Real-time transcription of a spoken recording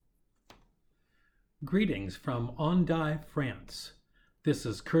Greetings from Hendaye, France. This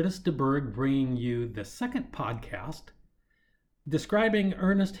is Curtis DeBerg bringing you the second podcast describing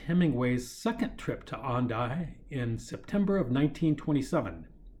Ernest Hemingway's second trip to Hendaye in September of 1927.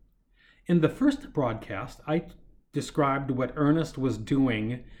 In the first broadcast, I described what Ernest was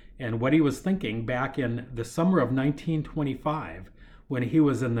doing and what he was thinking back in the summer of 1925 when he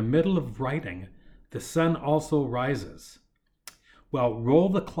was in the middle of writing The Sun Also Rises. Well, roll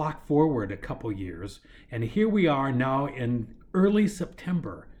the clock forward a couple years, and here we are now in early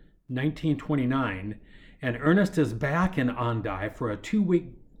September 1929, and Ernest is back in Hendaye for a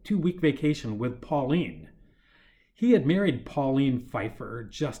two-week vacation with Pauline. He had married Pauline Pfeiffer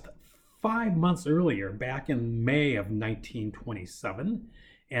just 5 months earlier, back in May of 1927,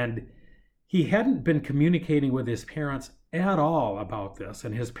 and he hadn't been communicating with his parents at all about this,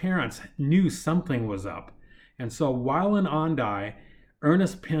 and his parents knew something was up. And so while in Hendaye,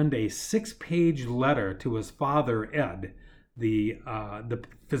 Ernest penned a 6-page letter to his father, Ed, the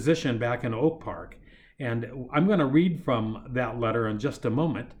physician back in Oak Park. And I'm going to read from that letter in just a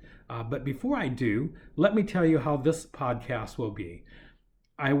moment. But before I do, let me tell you how this podcast will be.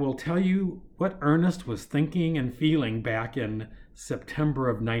 I will tell you what Ernest was thinking and feeling back in September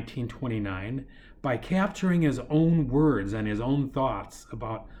of 1929 by capturing his own words and his own thoughts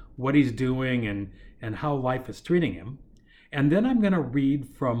about what he's doing and how life is treating him. And then I'm going to read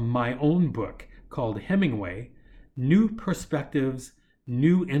from my own book called Hemingway, New Perspectives,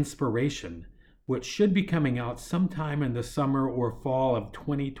 New Inspiration, which should be coming out sometime in the summer or fall of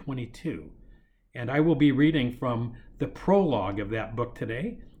 2022. And I will be reading from the prologue of that book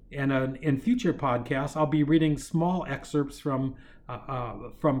today. And in future podcasts, I'll be reading small excerpts from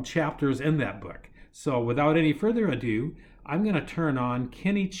chapters in that book. So without any further ado, I'm going to turn on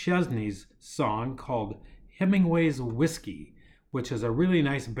Kenny Chesney's song called Hemingway's Whiskey, which is a really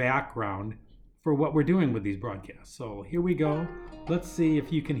nice background for what we're doing with these broadcasts. So here we go. Let's see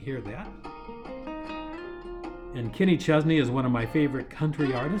if you can hear that. And Kenny Chesney is one of my favorite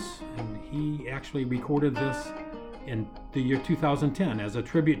country artists, and he actually recorded this in the year 2010 as a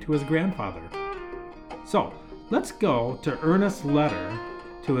tribute to his grandfather. So let's go to Ernest's letter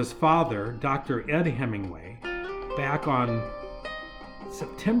to his father, Dr. Ed Hemingway, back on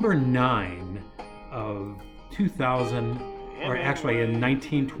September 9 of 2000, or actually in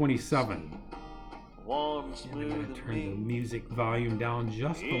 1927. And I'm going to turn the music volume down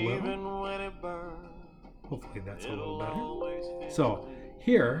just a little. Hopefully that's a little better. So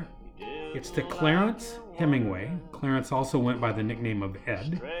here, it's to Clarence Hemingway. Clarence also went by the nickname of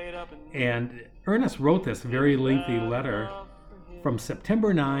Ed. And Ernest wrote this very lengthy letter from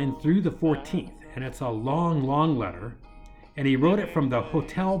September 9 through the 14th. And it's a long, long letter. And he wrote it from the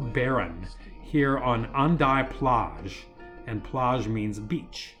Hotel Baron here on Hendaye Plage. And plage means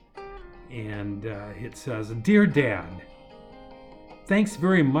beach. And it says, Dear Dad, thanks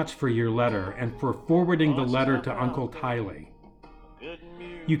very much for your letter and for forwarding the letter to Uncle Tiley.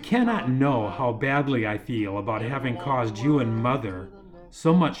 You cannot know how badly I feel about having caused you and Mother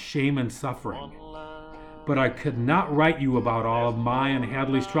so much shame and suffering. But I could not write you about all of my and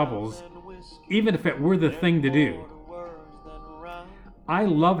Hadley's troubles, even if it were the thing to do. I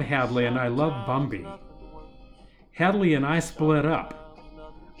love Hadley and I love Bumby. Hadley and I split up.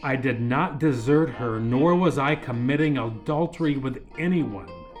 I did not desert her, nor was I committing adultery with anyone.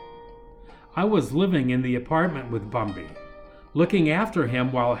 I was living in the apartment with Bumby, looking after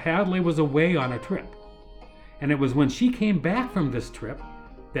him while Hadley was away on a trip. And it was when she came back from this trip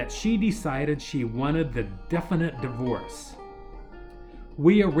that she decided she wanted the definite divorce.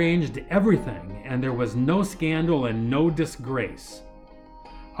 We arranged everything, and there was no scandal and no disgrace.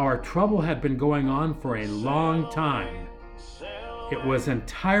 Our trouble had been going on for a long time. It was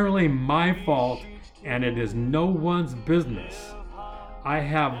entirely my fault, and it is no one's business. I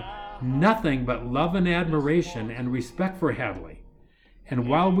have nothing but love and admiration and respect for Hadley. And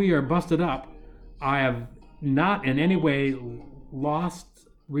while we are busted up, I have not in any way lost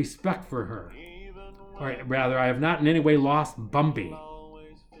respect for her. Or rather, I have not in any way lost Bumby.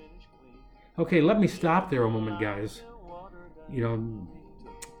 Okay, let me stop there a moment, guys. You know,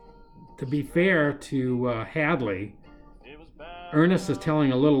 to be fair to Hadley, Ernest is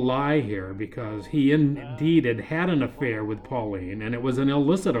telling a little lie here because he indeed had an affair with Pauline, and it was an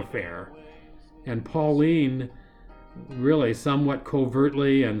illicit affair. And Pauline really somewhat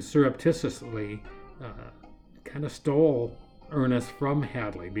covertly and surreptitiously kind of stole Ernest from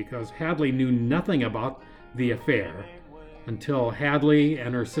Hadley, because Hadley knew nothing about the affair until Hadley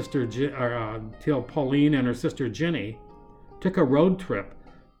and her sister, till Pauline and her sister Jenny took a road trip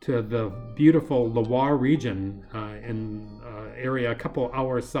to the beautiful Loire region in area a couple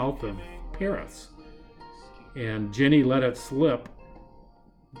hours south of Paris. And Jenny let it slip,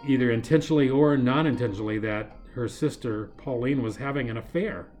 either intentionally or non-intentionally, that her sister Pauline was having an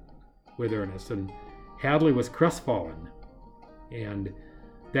affair with Ernest, and Hadley was crestfallen. And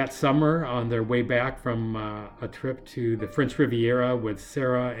that summer, on their way back from a trip to the French Riviera with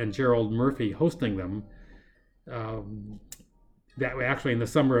Sarah and Gerald Murphy hosting them, that actually in the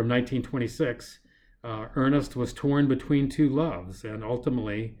summer of 1926, Ernest was torn between two loves, and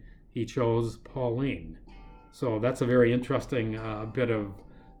ultimately he chose Pauline. So that's a very interesting bit of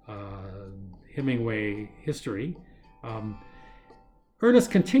Hemingway history.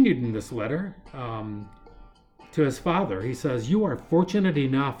 Ernest continued in this letter to his father. He says, "You are fortunate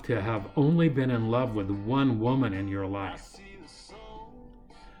enough to have only been in love with one woman in your life.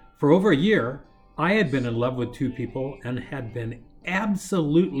 For over a year, I had been in love with two people and had been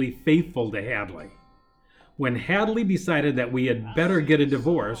absolutely faithful to Hadley. When Hadley decided that we had better get a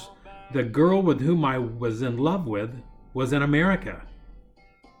divorce, the girl with whom I was in love with was in America."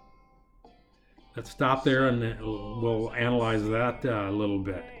 Let's stop there and we'll analyze that a little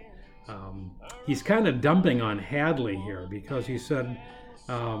bit. He's kind of dumping on Hadley here, because he said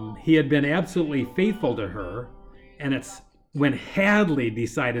he had been absolutely faithful to her, and it's when Hadley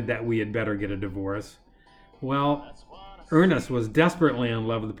decided that we had better get a divorce. Well, Ernest was desperately in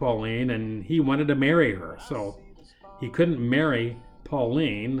love with Pauline, and he wanted to marry her, so he couldn't marry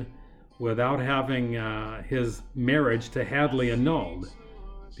Pauline without having his marriage to Hadley annulled,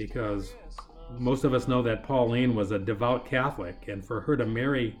 because most of us know that Pauline was a devout Catholic, and for her to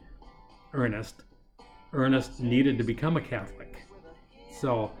marry Ernest needed to become a Catholic.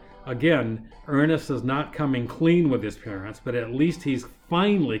 So again, Ernest is not coming clean with his parents, but at least he's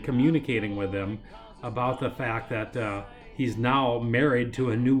finally communicating with them about the fact that he's now married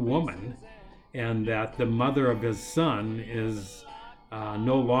to a new woman, and that the mother of his son is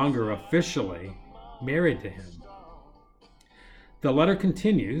no longer officially married to him. The letter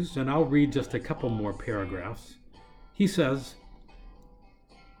continues, and I'll read just a couple more paragraphs. He says,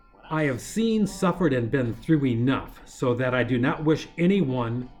 "I have seen, suffered, and been through enough so that I do not wish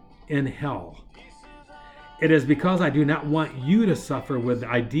anyone in hell. It is because I do not want you to suffer with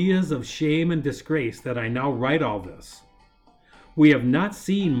ideas of shame and disgrace that I now write all this. We have not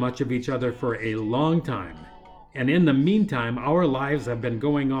seen much of each other for a long time, and in the meantime our lives have been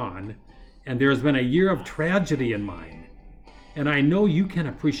going on, and there has been a year of tragedy in mine. And I know you can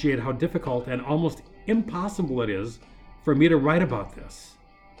appreciate how difficult and almost impossible it is for me to write about this.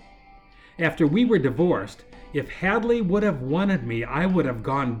 After we were divorced, if Hadley would have wanted me, I would have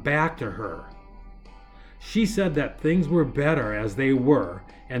gone back to her. She said that things were better as they were,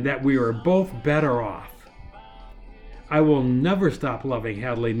 and that we were both better off. I will never stop loving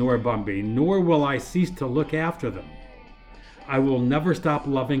Hadley nor Bumby, nor will I cease to look after them. I will never stop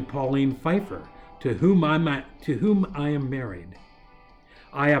loving Pauline Pfeiffer, to whom I am married.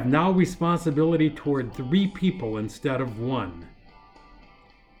 I have now responsibility toward 3 people instead of 1.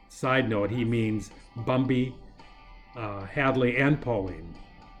 Side note, he means Bumby, Hadley, and Pauline.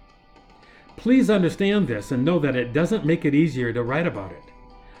 Please understand this and know that it doesn't make it easier to write about it.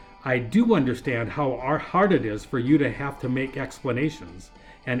 I do understand how hard it is for you to have to make explanations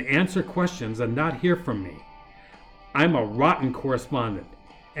and answer questions and not hear from me. I'm a rotten correspondent,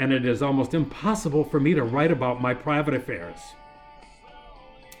 and it is almost impossible for me to write about my private affairs.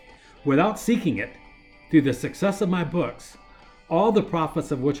 Without seeking it, through the success of my books, all the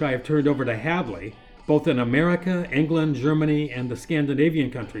profits of which I have turned over to Hadley, both in America, England, Germany, and the Scandinavian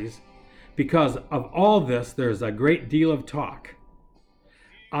countries, because of all this there is a great deal of talk.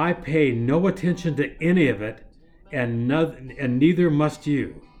 I pay no attention to any of it, and neither must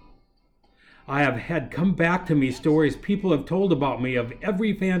you. I have had come back to me stories people have told about me of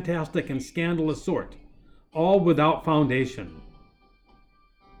every fantastic and scandalous sort, all without foundation."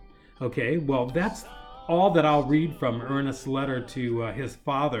 Okay, well, that's all that I'll read from Ernest's letter to his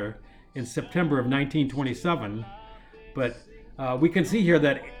father in September of 1927. But we can see here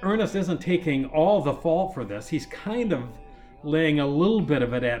that Ernest isn't taking all the fault for this. He's kind of laying a little bit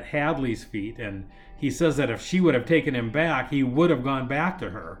of it at Hadley's feet, and he says that if she would have taken him back, he would have gone back to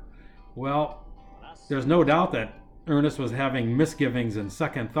her. Well, there's no doubt that Ernest was having misgivings and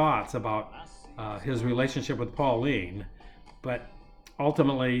second thoughts about his relationship with Pauline, but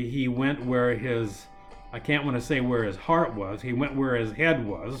ultimately he went where I can't want to say where his heart was, he went where his head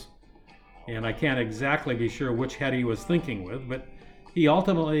was, and I can't exactly be sure which head he was thinking with, but he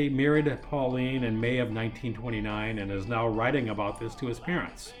ultimately married Pauline in May of 1929 and is now writing about this to his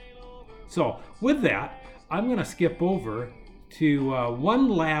parents. So with that, I'm going to skip over to one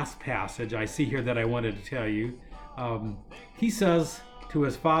last passage I see here that I wanted to tell you. He says to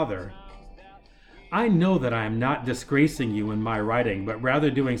his father, I know that I am not disgracing you in my writing, but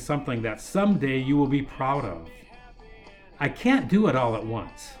rather doing something that someday you will be proud of. I can't do it all at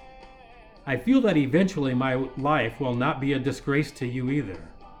once. I feel that eventually my life will not be a disgrace to you either.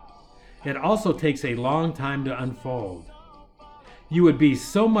 It also takes a long time to unfold. You would be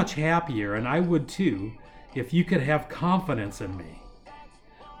so much happier, and I would too, if you could have confidence in me.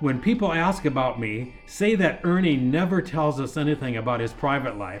 When people ask about me, say that Ernie never tells us anything about his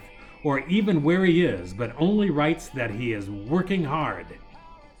private life, or even where he is, but only writes that he is working hard.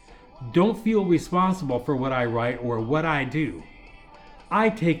 Don't feel responsible for what I write or what I do. I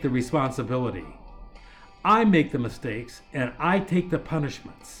take the responsibility. I make the mistakes, and I take the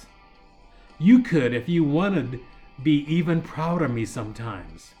punishments. You could, if you wanted, be even proud of me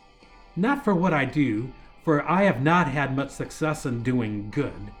sometimes. Not for what I do, for I have not had much success in doing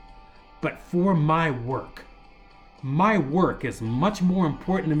good, but for my work. My work is much more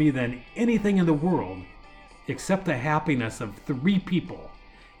important to me than anything in the world, except the happiness of 3 people,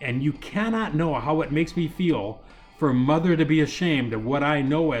 and you cannot know how it makes me feel for Mother to be ashamed of what I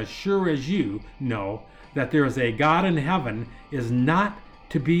know as sure as you know that there is a God in heaven is not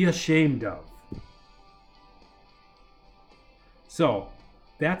to be ashamed of. So,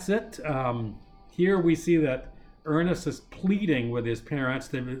 that's it. Here we see that Ernest is pleading with his parents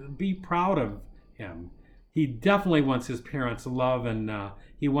to be proud of him. He definitely wants his parents' love, and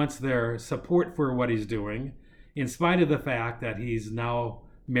he wants their support for what he's doing, in spite of the fact that he's now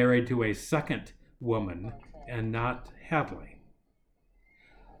married to a second woman and not Hadley.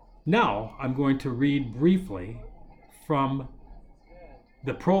 Now, I'm going to read briefly from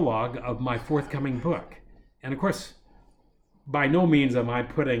the prologue of my forthcoming book. And of course, by no means am I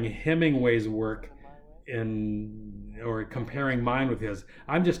putting Hemingway's work in or comparing mine with his.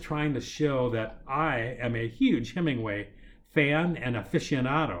 I'm just trying to show that I am a huge Hemingway fan and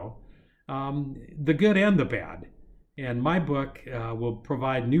aficionado, the good and the bad. And my book will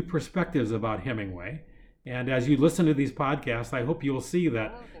provide new perspectives about Hemingway. And as you listen to these podcasts, I hope you'll see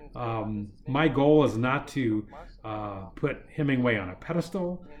that my goal is not to put Hemingway on a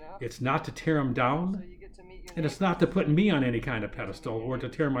pedestal. It's not to tear him down. And it's not to put me on any kind of pedestal or to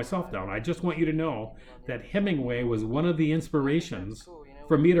tear myself down. I just want you to know that Hemingway was one of the inspirations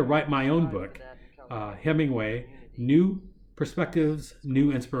for me to write my own book, Hemingway, New Perspectives,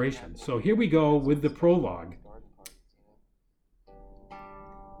 New Inspiration. So here we go with the prologue.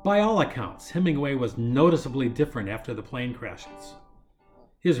 By all accounts, Hemingway was noticeably different after the plane crashes.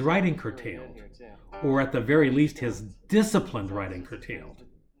 His writing curtailed, or at the very least his disciplined writing curtailed.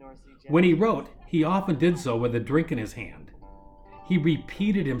 When he wrote, he often did so with a drink in his hand. He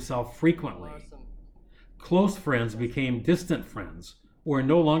repeated himself frequently. Close friends became distant friends, or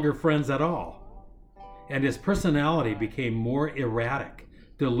no longer friends at all. And his personality became more erratic,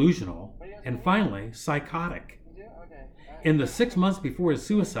 delusional, and finally psychotic. In the 6 months before his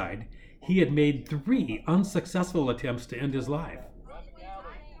suicide, he had made 3 unsuccessful attempts to end his life.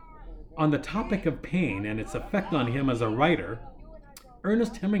 On the topic of pain and its effect on him as a writer,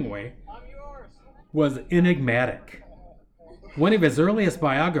 Ernest Hemingway was enigmatic. One of his earliest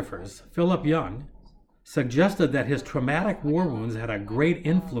biographers, Philip Young, suggested that his traumatic war wounds had a great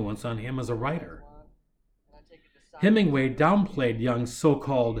influence on him as a writer. Hemingway downplayed Young's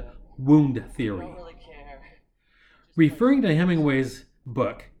so-called wound theory. Referring to Young's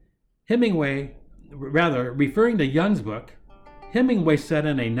book, Hemingway said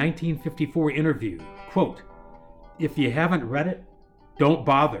in a 1954 interview, quote, "If you haven't read it, don't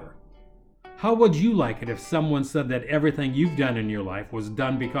bother. How would you like it if someone said that everything you've done in your life was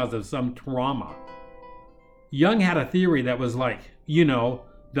done because of some trauma?" Young had a theory that was like,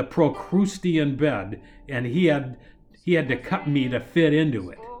 the Procrustean bed, and he had to cut me to fit into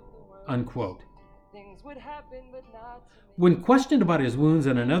it, unquote. When questioned about his wounds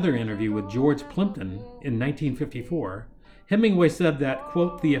in another interview with George Plimpton in 1954, Hemingway said that,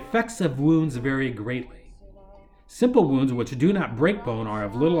 quote, "The effects of wounds vary greatly. Simple wounds which do not break bone are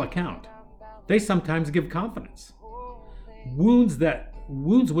of little account. They sometimes give confidence.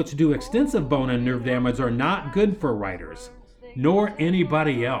 Wounds which do extensive bone and nerve damage are not good for writers, nor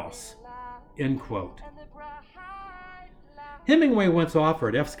anybody else," end quote. Hemingway once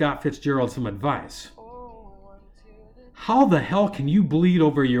offered F. Scott Fitzgerald some advice. "How the hell can you bleed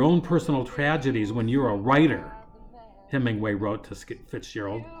over your own personal tragedies when you're a writer?" Hemingway wrote to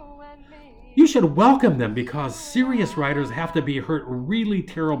Fitzgerald. "You should welcome them because serious writers have to be hurt really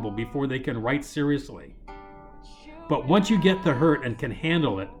terrible before they can write seriously. But once you get the hurt and can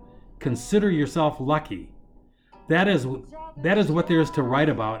handle it, consider yourself lucky. That is what there is to write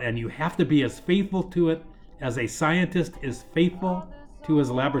about, and you have to be as faithful to it as a scientist is faithful to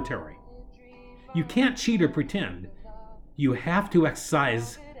his laboratory. You can't cheat or pretend. You have to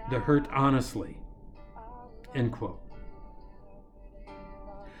excise the hurt honestly." End quote.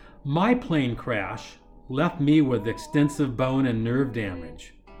 My plane crash left me with extensive bone and nerve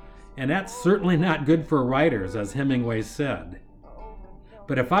damage, and that's certainly not good for writers, as Hemingway said.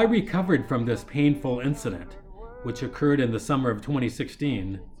 But if I recovered from this painful incident, which occurred in the summer of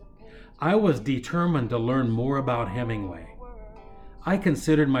 2016, I was determined to learn more about Hemingway. I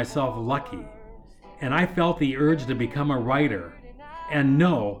considered myself lucky, and I felt the urge to become a writer, and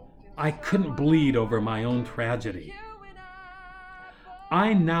no, I couldn't bleed over my own tragedy.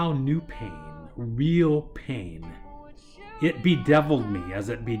 I now knew pain, real pain. It bedeviled me as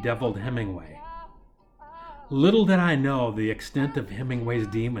it bedeviled Hemingway. Little did I know the extent of Hemingway's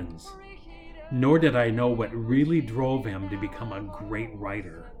demons, nor did I know what really drove him to become a great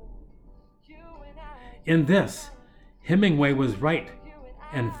writer. In this, Hemingway was right,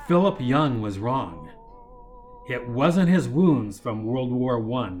 and Philip Young was wrong. It wasn't his wounds from World War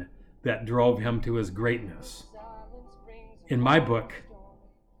I that drove him to his greatness. In my book,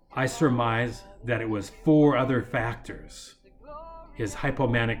 I surmise that it was 4 other factors: his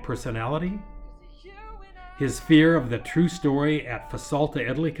hypomanic personality, his fear of the true story at Fasalta,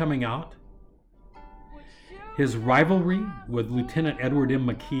 Italy coming out, his rivalry with Lieutenant Edward M.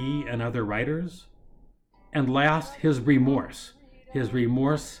 McKee and other writers, and last, his remorse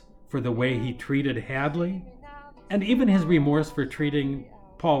for the way he treated Hadley, and even his remorse for treating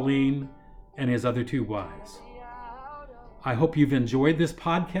Pauline and his other 2 wives. I hope you've enjoyed this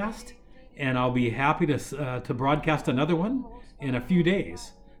podcast, and I'll be happy to broadcast another one in a few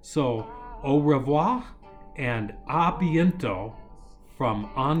days. So, au revoir and à bientôt from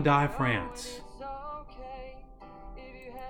Hendaye, France.